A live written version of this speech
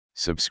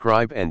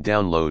Subscribe and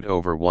download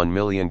over 1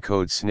 million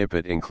code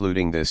snippet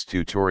including this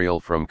tutorial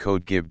from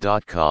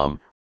codegive.com,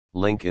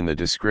 link in the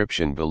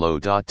description below.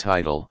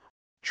 Title: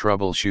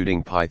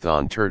 Troubleshooting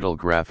Python Turtle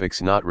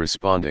Graphics Not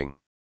Responding.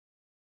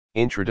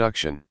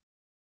 Introduction.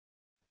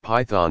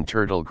 Python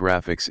Turtle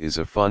Graphics is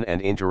a fun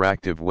and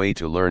interactive way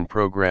to learn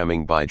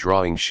programming by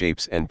drawing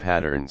shapes and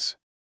patterns.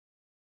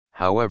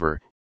 However,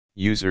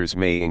 users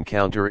may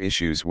encounter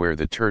issues where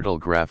the Turtle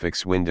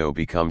graphics window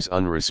becomes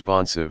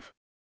unresponsive.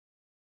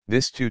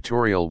 This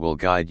tutorial will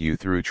guide you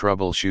through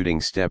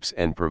troubleshooting steps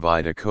and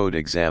provide a code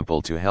example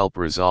to help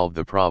resolve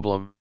the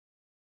problem.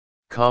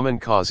 Common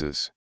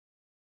causes.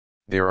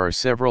 There are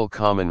several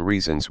common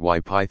reasons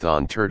why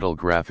Python Turtle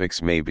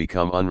graphics may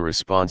become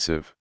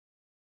unresponsive.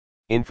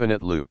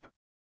 Infinite loop.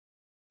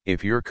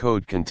 If your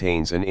code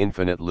contains an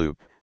infinite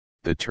loop,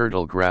 the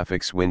Turtle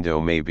graphics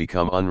window may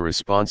become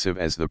unresponsive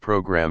as the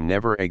program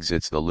never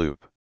exits the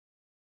loop.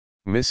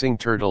 Missing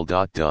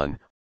turtle.done,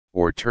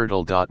 or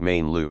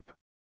turtle.mainloop.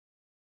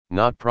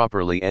 Not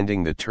properly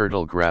ending the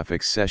Turtle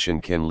graphics session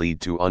can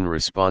lead to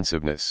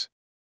unresponsiveness.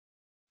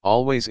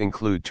 Always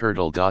include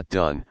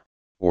turtle.done,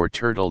 or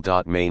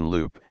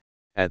turtle.mainloop,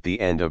 at the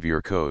end of your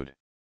code.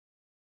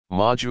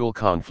 Module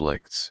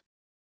conflicts.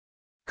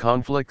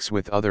 Conflicts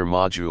with other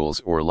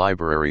modules or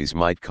libraries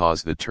might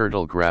cause the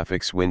Turtle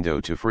graphics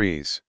window to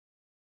freeze.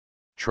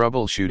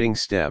 Troubleshooting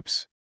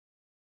steps.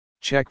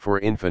 Check for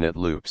infinite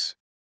loops.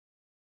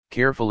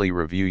 Carefully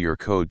review your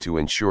code to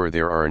ensure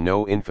there are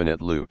no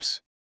infinite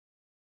loops.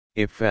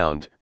 If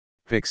found,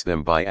 fix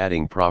them by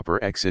adding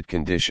proper exit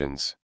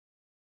conditions.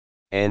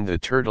 End the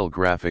Turtle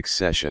graphics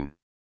session.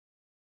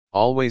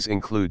 Always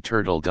include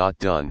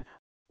turtle.done,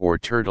 or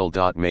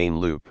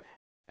turtle.mainloop,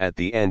 at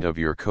the end of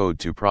your code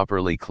to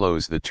properly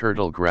close the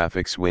Turtle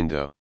graphics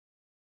window.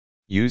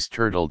 Use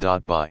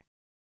turtle.by.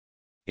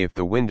 If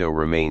the window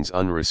remains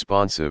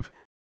unresponsive,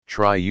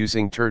 try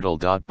using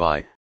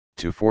turtle.by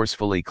to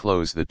forcefully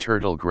close the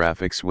Turtle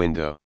graphics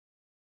window.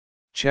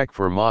 Check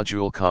for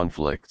module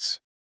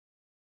conflicts.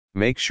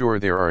 Make sure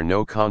there are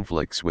no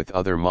conflicts with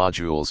other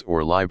modules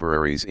or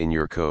libraries in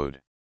your code.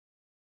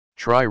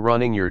 Try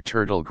running your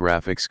Turtle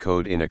graphics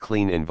code in a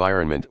clean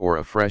environment or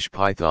a fresh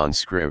Python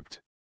script.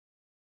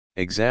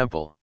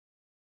 Example.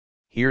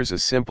 Here's a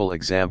simple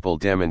example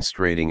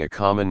demonstrating a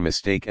common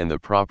mistake and the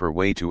proper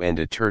way to end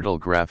a Turtle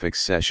graphics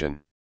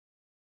session.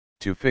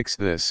 To fix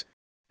this,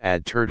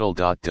 add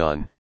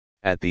turtle.done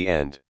at the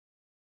end.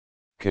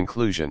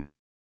 Conclusion.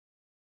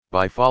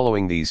 By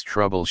following these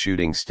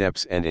troubleshooting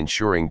steps and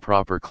ensuring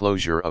proper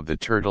closure of the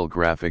Turtle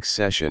graphics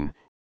session,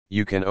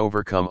 you can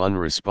overcome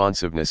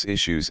unresponsiveness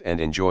issues and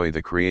enjoy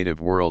the creative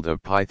world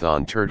of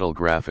Python Turtle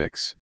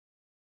graphics.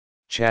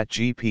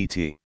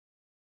 ChatGPT.